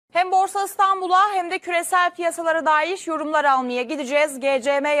Hem Borsa İstanbul'a hem de küresel piyasalara dair yorumlar almaya gideceğiz.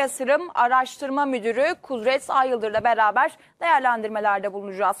 GCM Yatırım Araştırma Müdürü Kudret AYYILDIR'le beraber değerlendirmelerde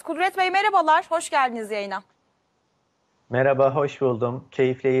bulunacağız. Kudret Bey merhabalar, hoş geldiniz yayına. Merhaba, hoş buldum.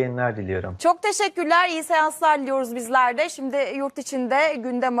 Keyifli yayınlar diliyorum. Çok teşekkürler, iyi seanslar diliyoruz bizler de. Şimdi yurt içinde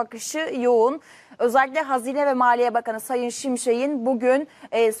gündem akışı yoğun. Özellikle Hazine ve Maliye Bakanı Sayın Şimşek'in bugün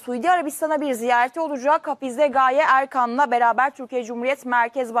Suudi Arabistan'a bir ziyareti olacak. Hafize Gaye Erkan'la beraber Türkiye Cumhuriyet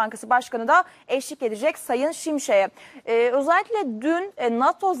Merkez Bankası Başkanı da eşlik edecek Sayın Şimşek'e. Özellikle dün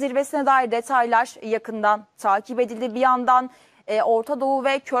NATO zirvesine dair detaylar yakından takip edildi. Bir yandan Orta Doğu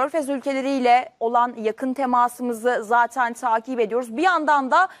ve Körfez ülkeleriyle olan yakın temasımızı zaten takip ediyoruz. Bir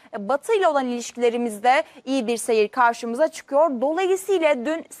yandan da Batı ile olan ilişkilerimizde iyi bir seyir karşımıza çıkıyor. Dolayısıyla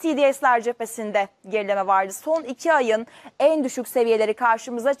dün CDS'ler cephesinde gerileme vardı. Son 2 ayın en düşük seviyeleri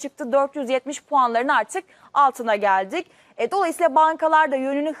karşımıza çıktı. 470 puanların artık altına geldik. Dolayısıyla bankalar da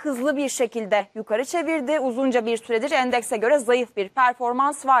yönünü hızlı bir şekilde yukarı çevirdi. Uzunca bir süredir endekse göre zayıf bir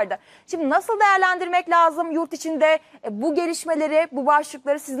performans vardı. Şimdi nasıl değerlendirmek lazım yurt içinde bu gelişmeleri, bu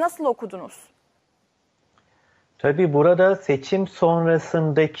başlıkları siz nasıl okudunuz? Tabii burada seçim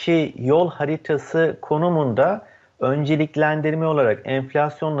sonrasındaki yol haritası konumunda önceliklendirme olarak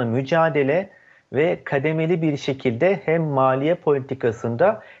enflasyonla mücadele ve kademeli bir şekilde hem maliye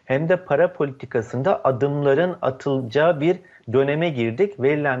politikasında hem de para politikasında adımların atılacağı bir döneme girdik.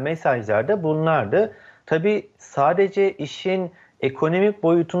 Verilen mesajlar da bunlardı. Tabii sadece işin ekonomik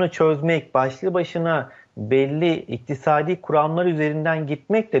boyutunu çözmek, başlı başına belli iktisadi kuramlar üzerinden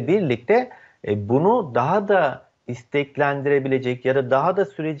gitmekle birlikte bunu daha da isteklendirebilecek ya da daha da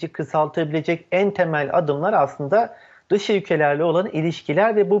süreci kısaltabilecek en temel adımlar aslında dış ülkelerle olan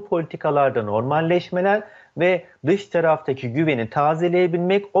ilişkiler ve bu politikalarda normalleşmeler ve dış taraftaki güveni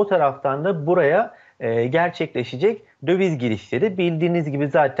tazeleyebilmek, o taraftan da buraya gerçekleşecek döviz girişleri. Bildiğiniz gibi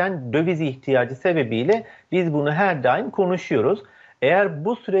zaten döviz ihtiyacı sebebiyle biz bunu her daim konuşuyoruz. Eğer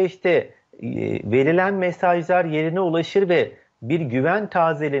bu süreçte verilen mesajlar yerine ulaşır ve bir güven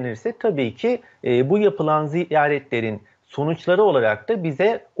tazelenirse tabii ki bu yapılan ziyaretlerin sonuçları olarak da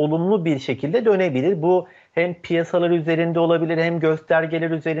bize olumlu bir şekilde dönebilir. Bu hem piyasalar üzerinde olabilir hem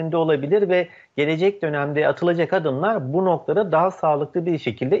göstergeler üzerinde olabilir ve gelecek dönemde atılacak adımlar bu noktada daha sağlıklı bir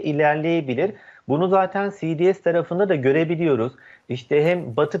şekilde ilerleyebilir. Bunu zaten CDS tarafında da görebiliyoruz. İşte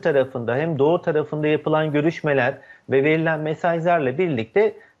hem batı tarafında hem doğu tarafında yapılan görüşmeler ve verilen mesajlarla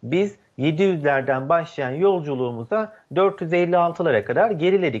birlikte biz 700'lerden başlayan yolculuğumuza 456'lara kadar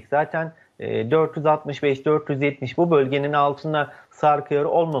geriledik. Zaten 465-470 bu bölgenin altına sarkıyor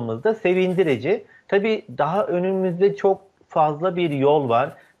olmamız da sevindirici. Tabii daha önümüzde çok fazla bir yol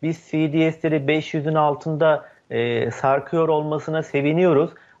var. Biz CDS'leri 500'ün altında sarkıyor olmasına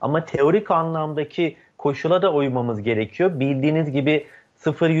seviniyoruz. Ama teorik anlamdaki koşula da uymamız gerekiyor. Bildiğiniz gibi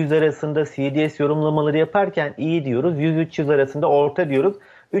 0-100 arasında CDS yorumlamaları yaparken iyi diyoruz. 100-300 arasında orta diyoruz.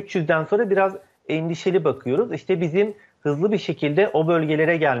 300'den sonra biraz endişeli bakıyoruz. İşte bizim hızlı bir şekilde o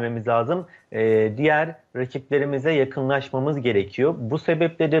bölgelere gelmemiz lazım. Diğer rakiplerimize yakınlaşmamız gerekiyor. Bu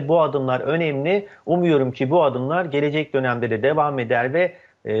sebeple de bu adımlar önemli. Umuyorum ki bu adımlar gelecek dönemde de devam eder ve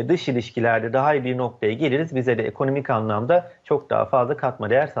dış ilişkilerde daha iyi bir noktaya geliriz. Bize de ekonomik anlamda çok daha fazla katma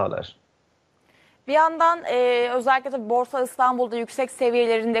değer sağlar. Bir yandan özellikle de Borsa İstanbul'da yüksek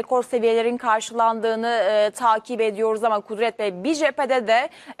seviyelerin, rekor seviyelerin karşılandığını takip ediyoruz ama Kudret Bey bir cephede de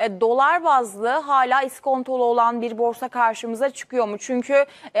dolar bazlı hala iskontolu olan bir borsa karşımıza çıkıyor mu? Çünkü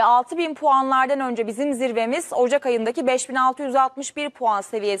 6.000 puanlardan önce bizim zirvemiz Ocak ayındaki 5.661 puan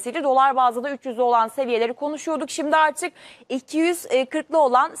seviyesiydi. Dolar bazlı da 300'lü olan seviyeleri konuşuyorduk. Şimdi artık 240'lı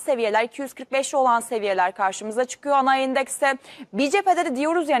olan seviyeler, 245'li olan seviyeler karşımıza çıkıyor. Ana endekste bir cephede de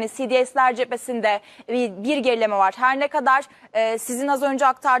diyoruz yani CDS'ler cephesinde bir gerileme var. Her ne kadar sizin az önce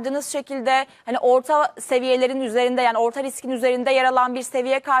aktardığınız şekilde hani orta seviyelerin üzerinde yani orta riskin üzerinde yer alan bir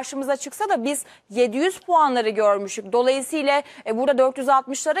seviye karşımıza çıksa da biz 700 puanları görmüştük. Dolayısıyla burada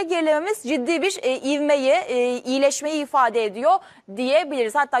 460'lara gerilememiz ciddi bir ivmeyi, iyileşmeyi ifade ediyor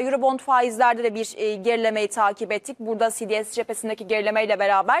diyebiliriz. Hatta Eurobond faizlerde de bir gerilemeyi takip ettik. Burada CDS cephesindeki gerilemeyle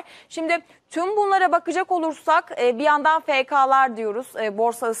beraber. Şimdi tüm bunlara bakacak olursak bir yandan FK'lar diyoruz.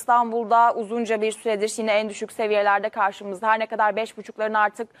 Borsa İstanbul'da uzunca bir süredir yine en düşük seviyelerde karşımızda. Her ne kadar 5.5'ların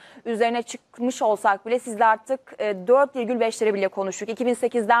artık üzerine çıkmış olsak bile sizle artık 4,5'leri bile konuştuk.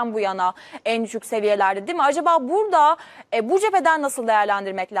 2008'den bu yana en düşük seviyelerde değil mi? Acaba burada bu cepheden nasıl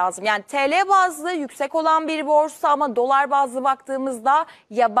değerlendirmek lazım? Yani TL bazlı yüksek olan bir borsa ama dolar bazlı baktığımızda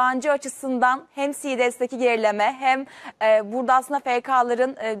yabancı açısından hem CDS'deki gerileme hem burada aslında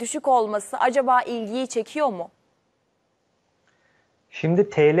FK'ların düşük olması acaba ilgiyi çekiyor mu? Şimdi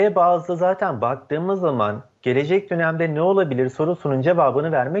TL bazlı zaten baktığımız zaman gelecek dönemde ne olabilir sorusunun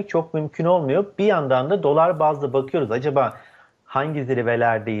cevabını vermek çok mümkün olmuyor. Bir yandan da dolar bazlı bakıyoruz. Acaba hangi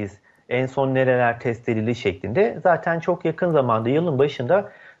zirvelerdeyiz? En son nereler test edildi şeklinde. Zaten çok yakın zamanda yılın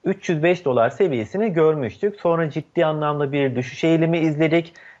başında 305 dolar seviyesini görmüştük. Sonra ciddi anlamda bir düşüş eğilimi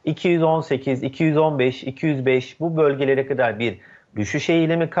izledik. 218, 215, 205 bu bölgelere kadar bir düşüş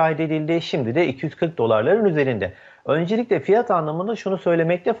eğilimi kaydedildi. Şimdi de 240 dolarların üzerinde. Öncelikle fiyat anlamında şunu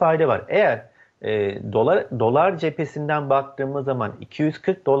söylemekte fayda var. Eğer dolar cephesinden baktığımız zaman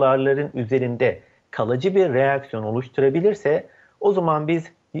 240 dolarların üzerinde kalıcı bir reaksiyon oluşturabilirse o zaman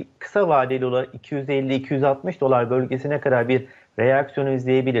biz kısa vadeli olarak 250-260 dolar bölgesine kadar bir reaksiyon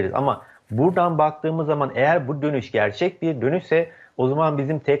izleyebiliriz. Ama buradan baktığımız zaman eğer bu dönüş gerçek bir dönüşse o zaman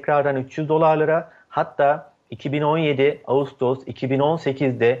bizim tekrardan 300 dolarlara, hatta 2017 Ağustos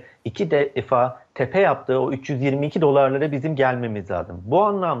 2018'de iki defa tepe yaptığı o 322 dolarlara bizim gelmemiz lazım. Bu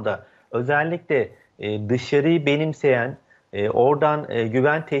anlamda özellikle dışarıyı benimseyen, oradan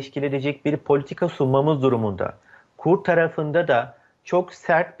güven teşkil edecek bir politika sunmamız durumunda, kur tarafında da çok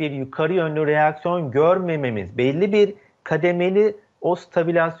sert bir yukarı yönlü reaksiyon görmememiz, belli bir kademeli o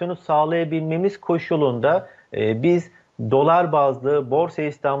stabilizasyonu sağlayabilmemiz koşulunda biz dolar bazlı Borsa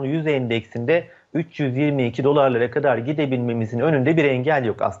İstanbul 100 endeksinde 322 dolarlara kadar gidebilmemizin önünde bir engel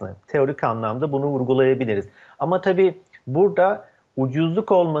yok aslında. Teorik anlamda bunu vurgulayabiliriz. Ama tabii burada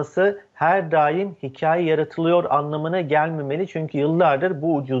ucuzluk olması her daim hikaye yaratılıyor anlamına gelmemeli. Çünkü yıllardır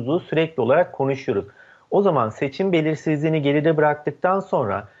bu ucuzluğu sürekli olarak konuşuyoruz. O zaman seçim belirsizliğini geride bıraktıktan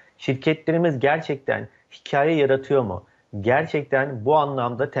sonra şirketlerimiz gerçekten hikaye yaratıyor mu? Gerçekten bu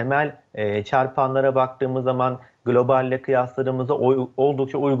anlamda temel çarpanlara baktığımız zaman globalle kıyasladığımızda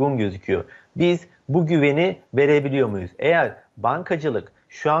oldukça uygun gözüküyor. Biz bu güveni verebiliyor muyuz? Eğer bankacılık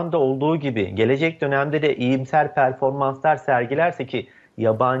şu anda olduğu gibi gelecek dönemde de iyimser performanslar sergilerse, ki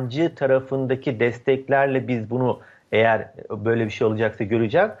yabancı tarafındaki desteklerle biz bunu, eğer böyle bir şey olacaksa,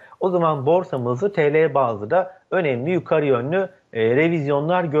 göreceğiz. O zaman borsamızı TL bazlı da önemli yukarı yönlü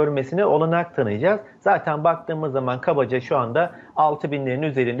revizyonlar görmesine olanak tanıyacağız. Zaten baktığımız zaman kabaca şu anda 6000'lerin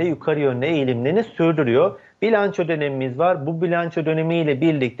üzerinde yukarı yönlü eğilimlerini sürdürüyor. Bilanço dönemimiz var. Bu bilanço dönemiyle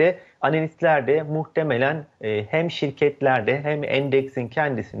birlikte analistler de muhtemelen hem şirketlerde hem endeksin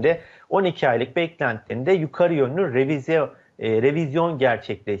kendisinde 12 aylık beklentilerinde yukarı yönlü revizyon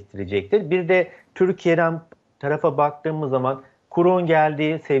gerçekleştirecektir. Bir de Türkiye'den tarafa baktığımız zaman kurun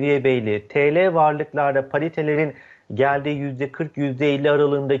geldiği seviye belli. TL varlıklarda paritelerin geldiği %40, %50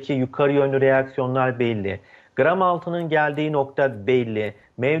 aralığındaki yukarı yönlü reaksiyonlar belli. Gram altının geldiği nokta belli.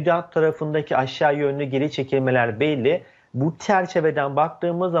 Mevduat tarafındaki aşağı yönlü geri çekilmeler belli. Bu çerçeveden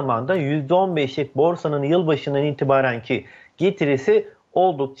baktığımız zaman da %15'lik borsanın yılbaşından itibaren ki getirisi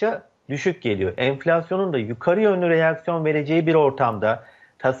oldukça düşük geliyor. Enflasyonun da yukarı yönlü reaksiyon vereceği bir ortamda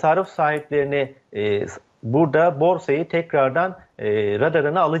tasarruf sahiplerini burada borsayı tekrardan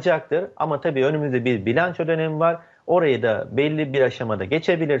radarına alacaktır. Ama tabii önümüzde bir bilanço dönemi var. Orayı da belli bir aşamada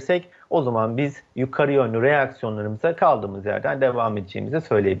geçebilirsek o zaman biz yukarı yönlü reaksiyonlarımıza kaldığımız yerden devam edeceğimizi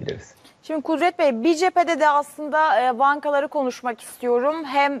söyleyebiliriz. Şimdi Kudret Bey, bir cephede de aslında bankaları konuşmak istiyorum.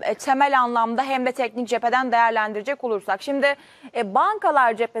 Hem temel anlamda hem de teknik cepheden değerlendirecek olursak. Şimdi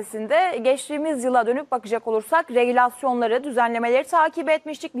bankalar cephesinde geçtiğimiz yıla dönüp bakacak olursak regülasyonları, düzenlemeleri takip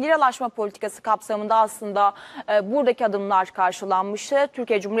etmiştik. Liralaşma politikası kapsamında aslında buradaki adımlar karşılanmıştı.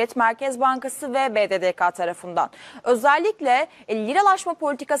 Türkiye Cumhuriyet Merkez Bankası ve BDDK tarafından. Özellikle liralaşma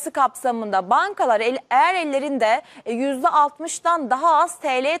politikası kapsamında bankalar eğer ellerinde %60'dan daha az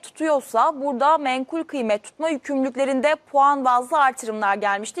TL tutuyorsa burada menkul kıymet tutma yükümlülüklerinde puan bazlı artırımlar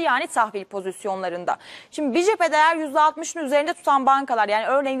gelmişti. Yani tahvil pozisyonlarında. Şimdi bir cephede eğer %60'ın üzerinde tutan bankalar, yani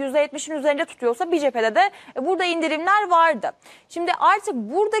örneğin %70'in üzerinde tutuyorsa bir cephede de burada indirimler vardı. Şimdi artık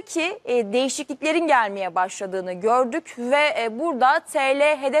buradaki değişikliklerin gelmeye başladığını gördük ve burada TL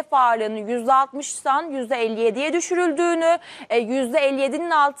hedef ağırlığının %60'dan %57'ye düşürüldüğünü,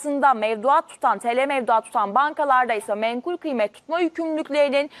 %57'nin altında mevduat tutan, TL mevduat tutan bankalarda ise menkul kıymet tutma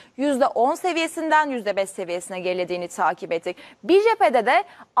yükümlülüklerinin %10 seviyesinden %5 seviyesine gerilediğini takip ettik. Bir cephede de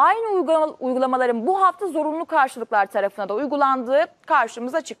aynı uygulamaların bu hafta zorunlu karşılıklar tarafına da uygulandığı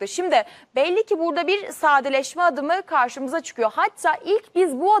karşımıza çıktı. Şimdi belli ki burada bir sadeleşme adımı karşımıza çıkıyor. Hatta ilk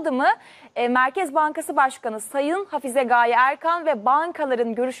biz bu adımı Merkez Bankası Başkanı Sayın Hafize Gaye Erkan ve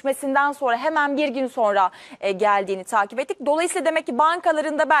bankaların görüşmesinden sonra hemen bir gün sonra geldiğini takip ettik. Dolayısıyla demek ki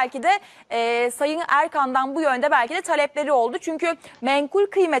bankaların da belki de Sayın Erkan'dan bu yönde belki de talepleri oldu. Çünkü menkul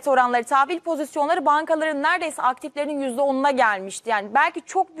kıymet oranları, tahvil pozisyonları bankaların neredeyse aktiflerinin %10'una gelmişti. Yani belki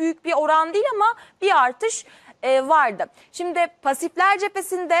çok büyük bir oran değil ama bir artış vardı. Şimdi pasifler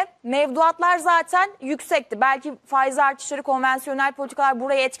cephesinde mevduatlar zaten yüksekti. Belki faiz artışları, konvansiyonel politikalar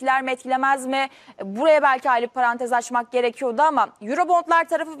burayı etkiler mi etkilemez mi? Buraya belki aylık parantez açmak gerekiyordu ama Eurobondlar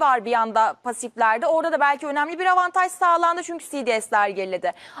tarafı var bir yanda pasiflerde. Orada da belki önemli bir avantaj sağlandı çünkü CDS'ler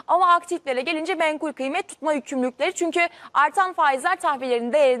geriledi. Ama aktiflere gelince menkul kıymet tutma yükümlülükleri, çünkü artan faizler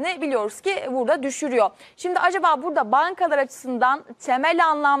tahvillerin değerini biliyoruz ki burada düşürüyor. Şimdi acaba burada bankalar açısından temel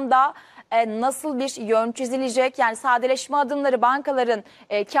anlamda nasıl bir yön çizilecek? Yani sadeleşme adımları bankaların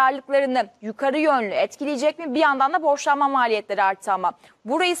karlılıklarını yukarı yönlü etkileyecek mi? Bir yandan da borçlanma maliyetleri arttı ama.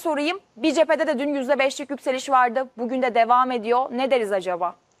 Burayı sorayım. Bir cephede de dün %5'lik yükseliş vardı. Bugün de devam ediyor. Ne deriz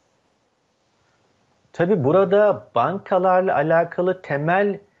acaba? Tabii burada bankalarla alakalı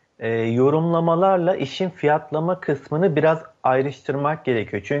temel yorumlamalarla işin fiyatlama kısmını biraz ayrıştırmak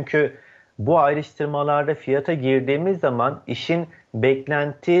gerekiyor. Çünkü bu ayrıştırmalarda fiyata girdiğimiz zaman işin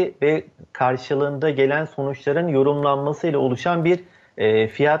beklenti ve karşılığında gelen sonuçların yorumlanmasıyla oluşan bir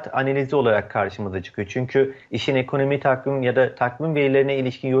fiyat analizi olarak karşımıza çıkıyor. Çünkü işin ekonomi takvim ya da takvim verilerine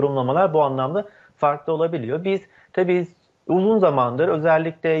ilişkin yorumlamalar bu anlamda farklı olabiliyor. Biz tabii uzun zamandır,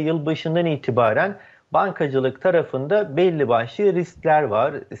 özellikle yılbaşından itibaren bankacılık tarafında belli başlı riskler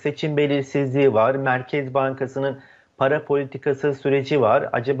var. Seçim belirsizliği var. Merkez Bankası'nın para politikası süreci var.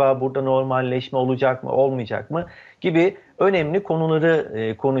 Acaba burada normalleşme olacak mı, olmayacak mı gibi önemli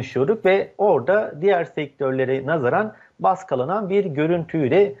konuları konuşuyorduk ve orada diğer sektörlere nazaran baskılanan bir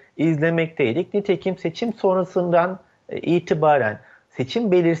görüntüyü de izlemekteydik. Nitekim seçim sonrasından itibaren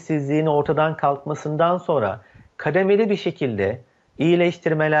seçim belirsizliğinin ortadan kalkmasından sonra kademeli bir şekilde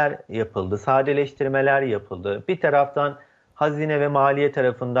iyileştirmeler yapıldı, sadeleştirmeler yapıldı. Bir taraftan Hazine ve Maliye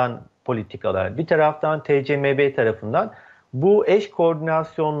tarafından politikalar, bir taraftan TCMB tarafından bu eş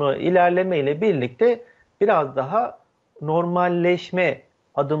koordinasyonlu ilerlemeyle birlikte biraz daha normalleşme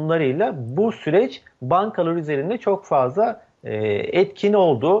adımlarıyla bu süreç bankalar üzerinde çok fazla etkin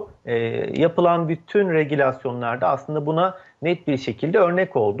oldu. Yapılan bütün regülasyonlarda aslında buna net bir şekilde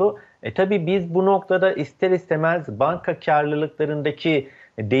örnek oldu. Tabii biz bu noktada ister istemez banka karlılıklarındaki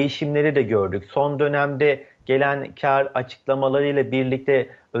değişimleri de gördük. Son dönemde gelen kar açıklamalarıyla birlikte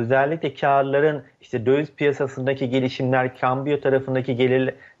özellikle karların işte döviz piyasasındaki gelişimler, kambiyo tarafındaki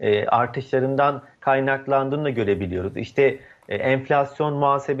gelir artışlarından kaynaklandığını da görebiliyoruz. İşte enflasyon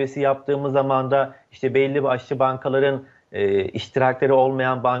muhasebesi yaptığımız zaman da işte belli başlı bankaların iştirakleri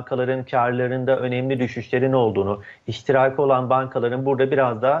olmayan bankaların karlarında önemli düşüşlerin olduğunu, iştiraki olan bankaların burada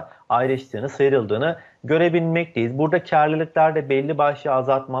biraz daha ayrıştığını, sıyrıldığını görebilmekteyiz. Burada karlılıklarda belli başlı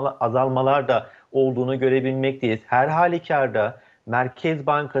azalmalar da olduğunu görebilmekteyiz. Her halükarda Merkez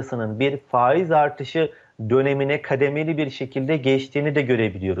Bankası'nın bir faiz artışı dönemine kademeli bir şekilde geçtiğini de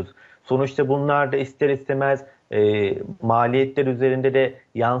görebiliyoruz. Sonuçta bunlar da ister istemez maliyetler üzerinde de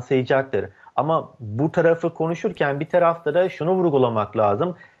yansıyacaktır. Ama bu tarafı konuşurken bir tarafta da şunu vurgulamak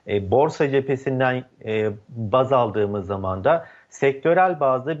lazım. Borsa cephesinden baz aldığımız zaman da sektörel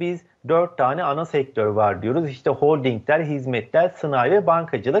bazda biz 4 tane ana sektör var diyoruz. İşte holdingler, hizmetler, sanayi ve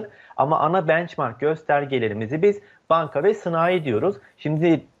bankacılık. Ama ana benchmark göstergelerimizi biz banka ve sanayi diyoruz.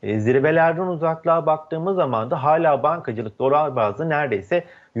 Şimdi zirvelerden uzaklığa baktığımız zaman da hala bankacılık dolar bazlı neredeyse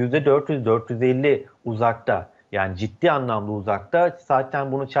 %400-450 uzakta. Yani ciddi anlamda uzakta.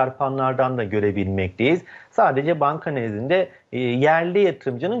 Zaten bunu çarpanlardan da görebilmekteyiz. Sadece banka nezdinde yerli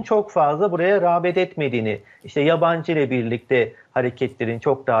yatırımcının çok fazla buraya rağbet etmediğini, işte yabancı ile birlikte hareketlerin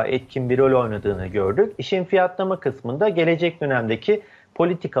çok daha etkin bir rol oynadığını gördük. İşin fiyatlama kısmında gelecek dönemdeki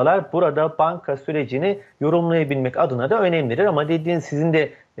politikalar burada banka sürecini yorumlayabilmek adına da önemlidir. Ama dediğiniz, sizin de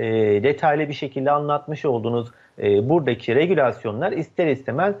detaylı bir şekilde anlatmış olduğunuz buradaki regülasyonlar ister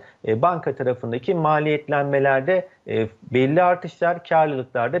istemez banka tarafındaki maliyetlenmelerde belli artışlar,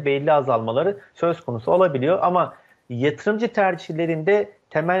 karlılıklarda belli azalmaları söz konusu olabiliyor. Ama yatırımcı tercihlerinde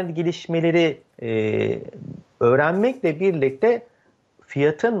temel gelişmeleri öğrenmekle birlikte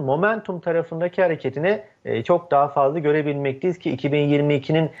fiyatın momentum tarafındaki hareketine çok daha fazla görebilmekteyiz ki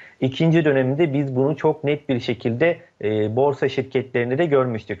 2022'nin ikinci döneminde biz bunu çok net bir şekilde borsa şirketlerinde de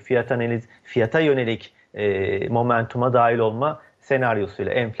görmüştük. Fiyata yönelik momentuma dahil olma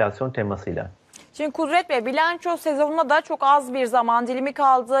senaryosuyla, enflasyon temasıyla. Şimdi Kudret Bey, bilanço sezonuna da çok az bir zaman dilimi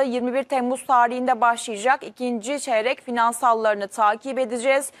kaldı. 21 Temmuz tarihinde başlayacak. İkinci çeyrek finansallarını takip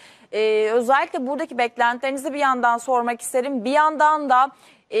edeceğiz. Özellikle buradaki beklentilerinizi bir yandan sormak isterim. Bir yandan da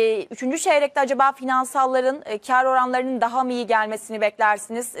üçüncü çeyrekte acaba finansalların kar oranlarının daha mı iyi gelmesini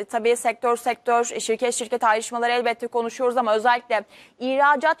beklersiniz? Tabii sektör şirket ayrışmaları elbette konuşuyoruz ama özellikle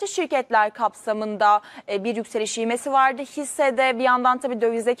ihracatçı şirketler kapsamında bir yükseliş ivmesi vardı. Hissede bir yandan tabii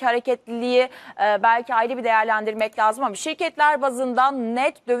dövizdeki hareketliliği belki ayrı bir değerlendirmek lazım ama şirketler bazından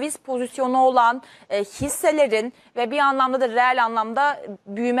net döviz pozisyonu olan hisselerin ve bir anlamda da reel anlamda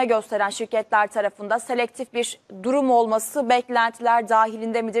büyüme gösteren şirketler tarafında selektif bir durum olması beklentiler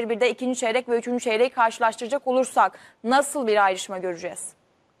dahilinde midir? Bir de ikinci çeyrek ve üçüncü çeyreği karşılaştıracak olursak nasıl bir ayrışma göreceğiz?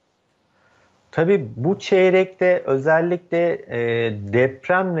 Tabii bu çeyrekte özellikle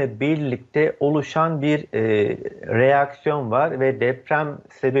depremle birlikte oluşan bir reaksiyon var ve deprem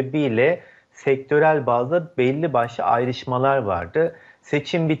sebebiyle sektörel bazda belli başlı ayrışmalar vardı.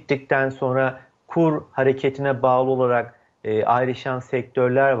 Seçim bittikten sonra kur hareketine bağlı olarak ayrışan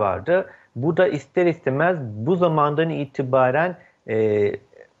sektörler vardı. Bu da ister istemez bu zamandan itibaren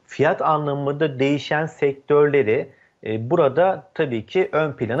fiyat anlamında değişen sektörleri burada tabii ki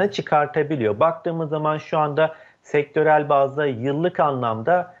ön plana çıkartabiliyor. Baktığımız zaman şu anda sektörel bazda yıllık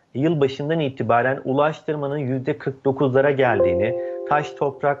anlamda yılbaşından itibaren ulaştırmanın %49'lara geldiğini, taş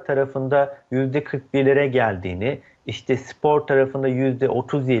toprak tarafında %41'lere geldiğini, işte spor tarafında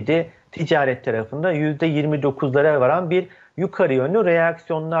 %37, ticaret tarafında %29'lara varan bir yukarı yönlü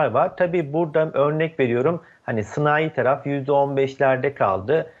reaksiyonlar var. Tabii burada örnek veriyorum, hani sanayi taraf %15'lerde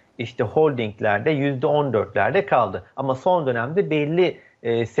kaldı. İşte holdinglerde %14'lerde kaldı. Ama son dönemde belli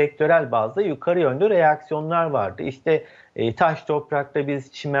sektörel bazda yukarı yönlü reaksiyonlar vardı. İşte taş toprakta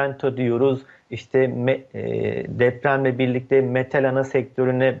biz çimento diyoruz. İşte depremle birlikte metal ana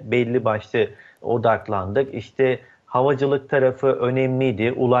sektörüne belli başlı odaklandık. İşte havacılık tarafı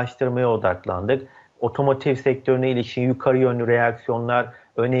önemliydi. Ulaştırmaya odaklandık. Otomotiv sektörüne ilişkin yukarı yönlü reaksiyonlar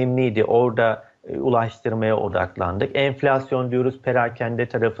önemliydi. Orada ulaştırmaya odaklandık. Enflasyon diyoruz, perakende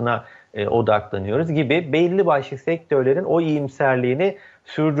tarafına odaklanıyoruz gibi belli başlı sektörlerin o iyimserliğini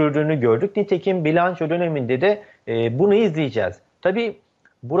sürdürdüğünü gördük. Nitekim bilanço döneminde de bunu izleyeceğiz. Tabii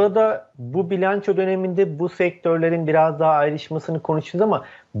burada bu bilanço döneminde bu sektörlerin biraz daha ayrışmasını konuşacağız ama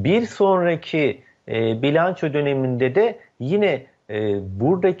bir sonraki bilanço döneminde de yine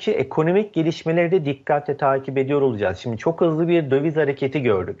buradaki ekonomik gelişmeleri de dikkatle takip ediyor olacağız. Şimdi çok hızlı bir döviz hareketi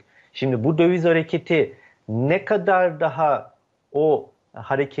gördük. Şimdi bu döviz hareketi ne kadar daha o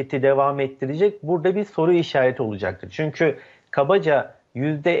hareketi devam ettirecek? Burada bir soru işareti olacaktır. Çünkü kabaca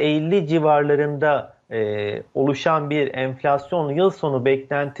 %50 civarlarında oluşan bir enflasyon yıl sonu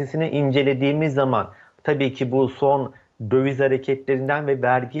beklentisini incelediğimiz zaman tabii ki bu son döviz hareketlerinden ve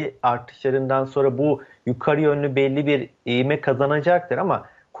vergi artışlarından sonra bu yukarı yönlü belli bir ivme kazanacaktır ama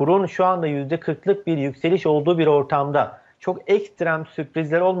kurun şu anda %40'lık bir yükseliş olduğu bir ortamda çok ekstrem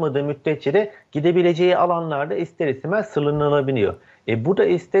sürprizler olmadığı müddetçe de gidebileceği alanlarda ister istemez sınırlanabiliyor. Bu da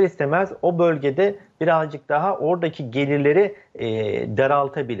ister istemez o bölgede birazcık daha oradaki gelirleri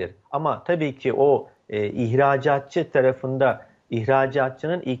daraltabilir. Ama tabii ki o ihracatçı tarafında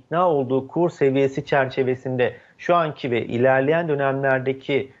ihracatçının ikna olduğu kur seviyesi çerçevesinde şu anki ve ilerleyen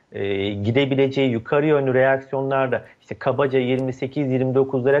dönemlerdeki gidebileceği yukarı yönlü reaksiyonlarda işte kabaca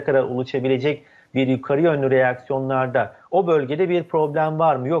 28-29'lara kadar ulaşabilecek bir yukarı yönlü reaksiyonlarda o bölgede bir problem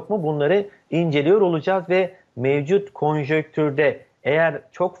var mı yok mu bunları inceliyor olacağız ve mevcut konjonktürde eğer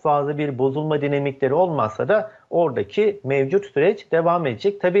çok fazla bir bozulma dinamikleri olmazsa da oradaki mevcut süreç devam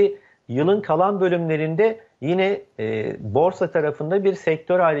edecek. Tabii yılın kalan bölümlerinde yine borsa tarafında bir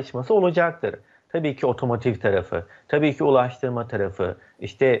sektör ayrışması olacaktır. Tabii ki otomotiv tarafı, tabii ki ulaştırma tarafı,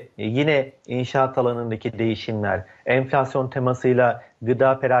 işte yine inşaat alanındaki değişimler, enflasyon temasıyla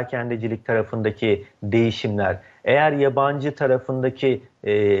gıda perakendecilik tarafındaki değişimler, eğer yabancı tarafındaki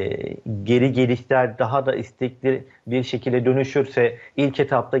geri gelişler daha da istekli bir şekilde dönüşürse ilk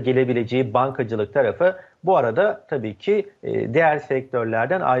etapta gelebileceği bankacılık tarafı bu arada tabii ki diğer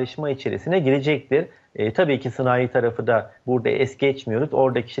sektörlerden ayrışma içerisine girecektir. Tabii ki sanayi tarafı da burada es geçmiyoruz.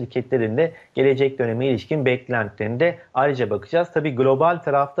 Oradaki şirketlerin de gelecek döneme ilişkin beklentilerinde ayrıca bakacağız. Tabii global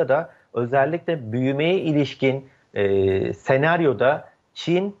tarafta da özellikle büyümeye ilişkin senaryoda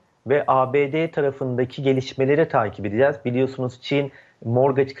Çin ve ABD tarafındaki gelişmeleri takip edeceğiz. Biliyorsunuz Çin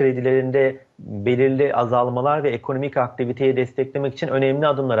mortgage kredilerinde belirli azalmalar ve ekonomik aktiviteyi desteklemek için önemli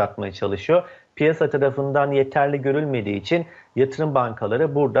adımlar atmaya çalışıyor. Piyasa tarafından yeterli görülmediği için yatırım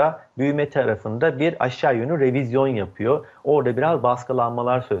bankaları burada büyüme tarafında bir aşağı yönlü revizyon yapıyor. Orada biraz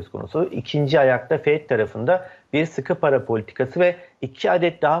baskılanmalar söz konusu. İkinci ayakta Fed tarafında bir sıkı para politikası ve 2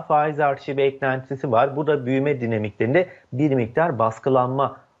 adet daha faiz artışı beklentisi var. Bu da büyüme dinamiklerinde bir miktar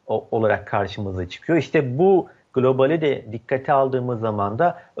baskılanma olarak karşımıza çıkıyor. İşte bu globali de dikkate aldığımız zaman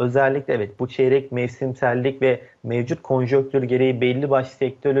da özellikle evet bu çeyrek mevsimsellik ve mevcut konjonktür gereği belli başlı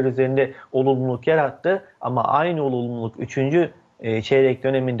sektörler üzerinde olumluluk yarattı. Ama aynı olumluluk 3. çeyrek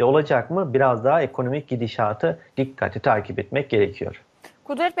döneminde olacak mı? Biraz daha ekonomik gidişatı dikkati takip etmek gerekiyor.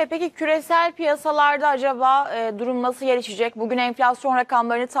 Kudret Bey, peki küresel piyasalarda acaba durum nasıl gelişecek? Bugün enflasyon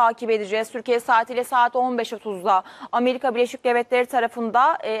rakamlarını takip edeceğiz. Türkiye saatiyle saat 15.30'da Amerika Birleşik Devletleri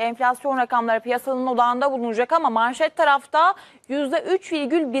tarafında enflasyon rakamları piyasanın odağında bulunacak ama manşet tarafta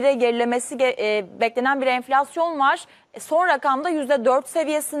 %3,1'e gerilemesi beklenen bir enflasyon var. Son rakamda %4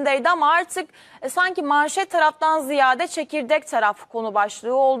 seviyesindeydi ama artık sanki manşet taraftan ziyade çekirdek taraf konu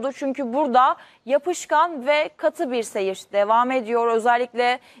başlığı oldu. Çünkü burada yapışkan ve katı bir seyir devam ediyor.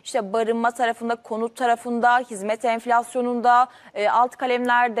 Özellikle işte barınma tarafında, konut tarafında, hizmet enflasyonunda, alt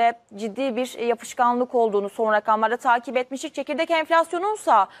kalemlerde ciddi bir yapışkanlık olduğunu son rakamlarda takip etmiştik. Çekirdek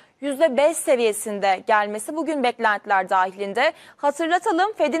enflasyonunsa %5 seviyesinde gelmesi bugün beklentiler dahilinde.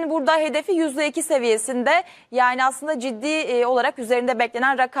 Hatırlatalım, Fed'in burada hedefi %2 seviyesinde, yani aslında ciddi olarak üzerinde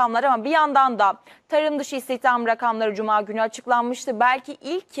beklenen rakamlar ama bir yandan da tarım dışı istihdam rakamları Cuma günü açıklanmıştı. Belki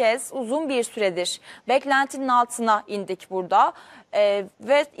ilk kez uzun bir süredir beklentinin altına indik burada.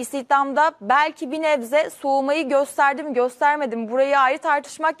 Ve istihdamda belki bir nebze soğumayı gösterdi mi göstermedi mi, burayı ayrı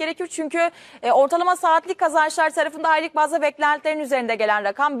tartışmak gerekiyor. Çünkü ortalama saatlik kazançlar tarafında aylık bazda beklentilerin üzerinde gelen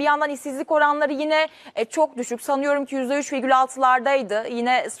rakam. Bir yandan işsizlik oranları yine çok düşük. Sanıyorum ki %3,6'lardaydı.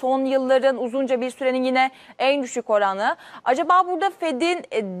 Yine son yılların uzunca bir sürenin yine en düşük oranı. Acaba burada Fed'in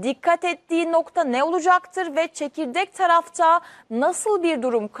dikkat ettiği nokta ne olacaktır ve çekirdek tarafta nasıl bir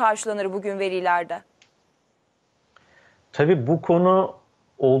durum karşılanır bugün verilerde? Tabii bu konu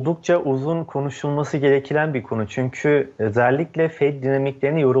oldukça uzun konuşulması gereken bir konu. Çünkü özellikle Fed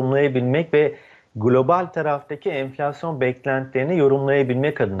dinamiklerini yorumlayabilmek ve global taraftaki enflasyon beklentilerini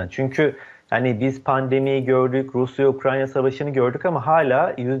yorumlayabilmek adına. Çünkü hani biz pandemiyi gördük, Rusya-Ukrayna savaşını gördük ama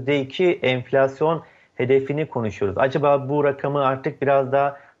hala %2 enflasyon hedefini konuşuyoruz. Acaba bu rakamı artık biraz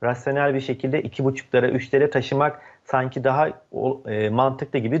daha rasyonel bir şekilde 2,5'lara, 3'lere taşımak sanki daha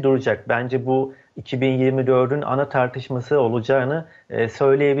mantıklı gibi duracak. Bence bu 2024'ün ana tartışması olacağını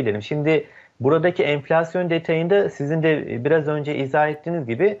söyleyebilirim. Şimdi buradaki enflasyon detayında sizin de biraz önce izah ettiğiniz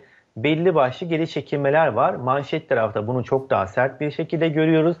gibi belli başlı geri çekilmeler var. Manşet tarafta bunu çok daha sert bir şekilde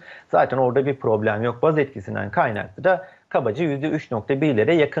görüyoruz. Zaten orada bir problem yok. Baz etkisinden kaynaklı da kabaca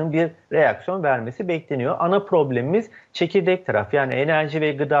 %3,1'lere yakın bir reaksiyon vermesi bekleniyor. Ana problemimiz çekirdek taraf. Yani enerji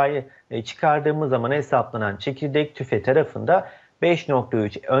ve gıdayı çıkardığımız zaman hesaplanan çekirdek tüfe tarafında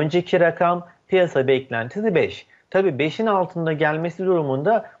 5,3. Önceki rakam piyasa beklentisi 5. Tabii 5'in altında gelmesi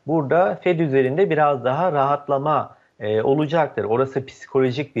durumunda burada Fed üzerinde biraz daha rahatlama olacaktır. Orası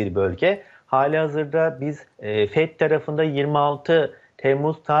psikolojik bir bölge. Halihazırda biz Fed tarafında 26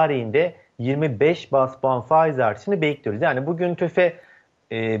 Temmuz tarihinde 25 bas puan faiz artışını bekliyoruz. Yani bugün tüfe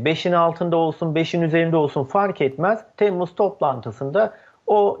 5'in altında olsun, 5'in üzerinde olsun fark etmez. Temmuz toplantısında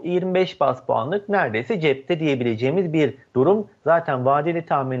o 25 bas puanlık neredeyse cepte diyebileceğimiz bir durum. Zaten vadeli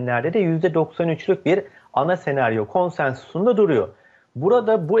tahminlerde de %93'lük bir ana senaryo konsensusunda duruyor.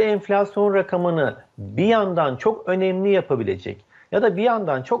 Burada bu enflasyon rakamını bir yandan çok önemli yapabilecek ya da bir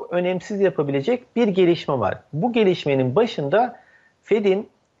yandan çok önemsiz yapabilecek bir gelişme var. Bu gelişmenin başında Fed'in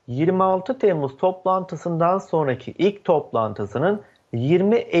 26 Temmuz toplantısından sonraki ilk toplantısının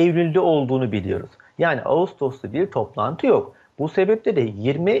 20 Eylül'de olduğunu biliyoruz. Yani Ağustos'ta bir toplantı yok. Bu sebeple de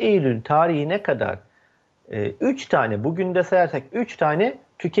 20 Eylül tarihine kadar 3 tane, bugün de sayarsak 3 tane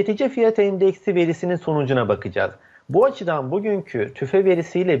tüketici fiyat endeksi verisinin sonucuna bakacağız. Bu açıdan bugünkü tüfe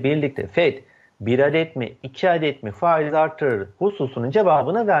verisiyle birlikte Fed 1 adet mi 2 adet mi faiz artırır hususunun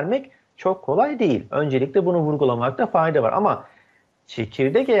cevabını vermek çok kolay değil. Öncelikle bunu vurgulamakta fayda var ama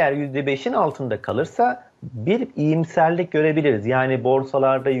çekirdek eğer %5'in altında kalırsa bir iyimserlik görebiliriz. Yani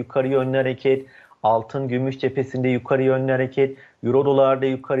borsalarda yukarı yönlü hareket, altın gümüş cephesinde yukarı yönlü hareket, euro dolarda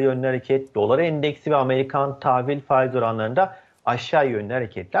yukarı yönlü hareket, dolar endeksi ve Amerikan tahvil faiz oranlarında aşağı yönlü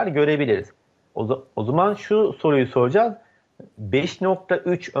hareketler görebiliriz. O zaman şu soruyu soracağız.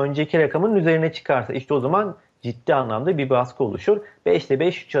 5,3 önceki rakamın üzerine çıkarsa işte o zaman ciddi anlamda bir baskı oluşur. 5 ile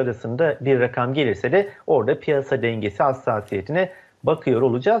 5,3 arasında bir rakam gelirse de orada piyasa dengesi hassasiyetine bakıyor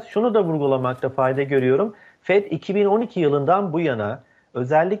olacağız. Şunu da vurgulamakta fayda görüyorum. Fed 2012 yılından bu yana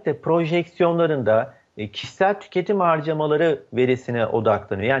özellikle projeksiyonlarında kişisel tüketim harcamaları verisine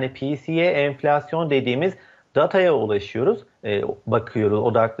odaklanıyor. Yani PCE enflasyon dediğimiz dataya ulaşıyoruz, bakıyoruz,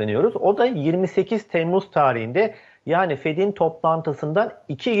 odaklanıyoruz. O da 28 Temmuz tarihinde, yani Fed'in toplantısından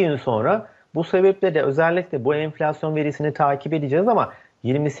 2 gün sonra. Bu sebeple de özellikle bu enflasyon verisini takip edeceğiz ama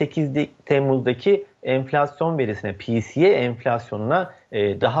 28 Temmuz'daki enflasyon verisine, PCE enflasyonuna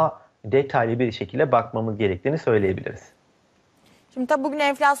daha detaylı bir şekilde bakmamız gerektiğini söyleyebiliriz. Şimdi tabii bugün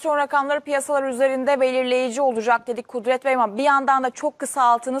enflasyon rakamları piyasalar üzerinde belirleyici olacak dedik Kudret Bey, ama bir yandan da çok kısa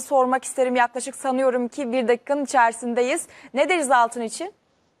altını sormak isterim. Yaklaşık sanıyorum ki bir dakikanın içerisindeyiz. Ne deriz altın için?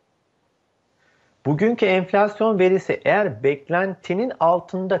 Bugünkü enflasyon verisi eğer beklentinin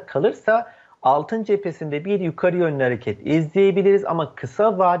altında kalırsa altın cephesinde bir yukarı yönlü hareket izleyebiliriz, ama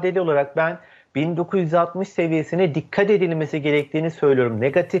kısa vadeli olarak ben 1960 seviyesine dikkat edilmesi gerektiğini söylüyorum.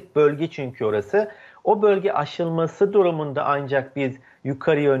 Negatif bölge çünkü orası. O bölge aşılması durumunda ancak biz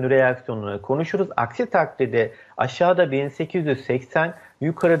yukarı yönlü reaksiyonunu konuşuruz. Aksi takdirde aşağıda 1880,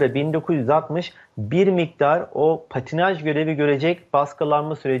 yukarıda 1960 bir miktar o patinaj görevi görecek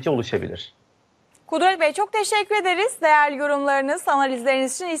baskılanma süreci oluşabilir. Kudret Bey çok teşekkür ederiz. Değerli yorumlarınız,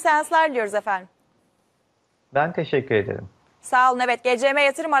 analizleriniz için iyi seanslar diliyoruz efendim. Ben teşekkür ederim. Sağ olun. Evet, GCM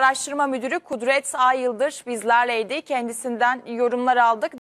Yatırım Araştırma Müdürü Kudret AYYILDIR bizlerleydi. Kendisinden yorumlar aldık.